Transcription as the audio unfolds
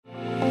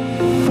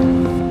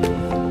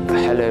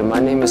Hi, my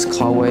name is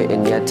Claude Wei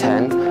in Year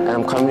 10, and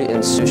I'm currently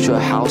in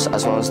Sushu House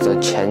as well as the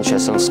Chen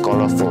Xueseng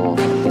Scholar for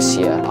this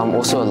year. I'm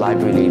also a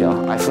library leader.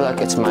 I feel like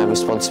it's my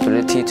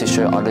responsibility to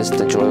show others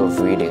the joy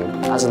of reading.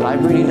 As a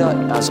library leader,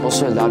 it has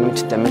also allowed me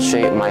to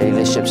demonstrate my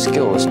leadership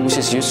skills, which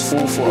is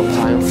useful for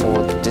applying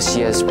for this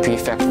year's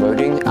prefect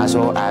voting as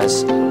well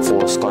as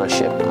for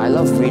scholarship. I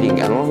love reading,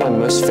 and one of my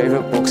most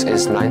favorite books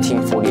is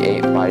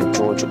 1948 by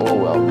George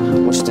Orwell,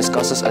 which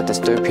discusses a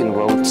dystopian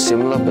world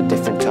similar but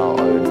different to our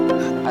own.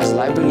 As a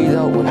library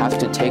leader, we have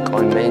to take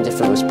on many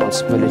different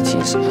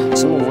responsibilities,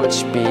 some of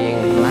which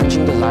being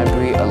managing the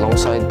library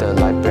alongside the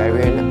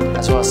librarian,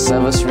 as well as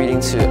service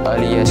reading to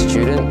early year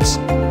students,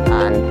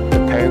 and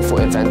preparing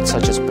for events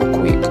such as Book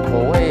Week.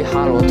 我为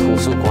哈罗图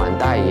书馆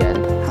代言。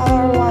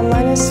 Hello everyone,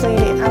 my name is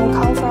Lily. I'm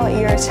come from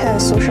Year 10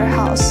 Sushu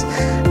House,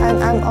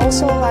 and I'm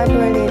also a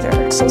library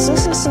leader. So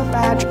this is a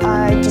badge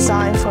I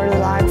designed for the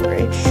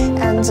library,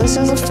 and this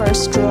is the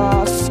first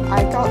draft.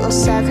 I got a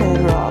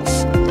second draft.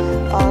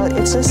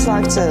 It's just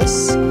like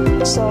this.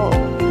 So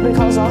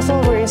because of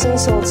the reason,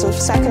 so the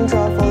second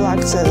draft will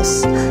like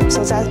this.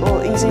 So that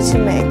will easy to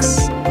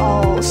mix.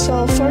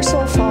 So first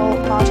of all,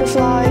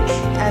 butterfly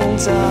and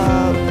the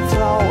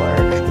flower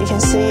you can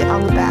see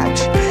on the badge.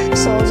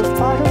 So the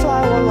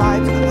butterfly will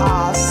like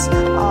us,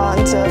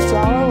 and the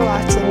flower will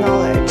like the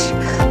knowledge.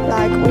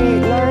 Like we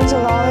learn the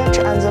knowledge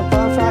and the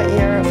butterfly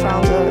ear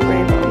from the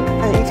ribbon.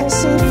 And you can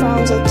see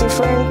from the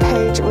different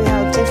page we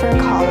have different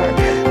color,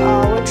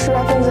 which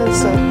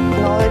represents the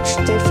knowledge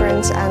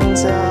difference and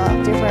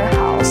the different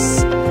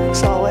house.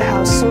 So we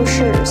have Su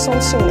Shi, Song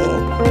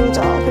Qingming,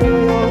 Rudolph,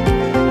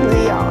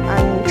 Leon,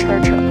 and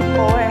Churchill.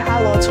 我为哈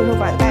罗图书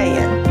馆代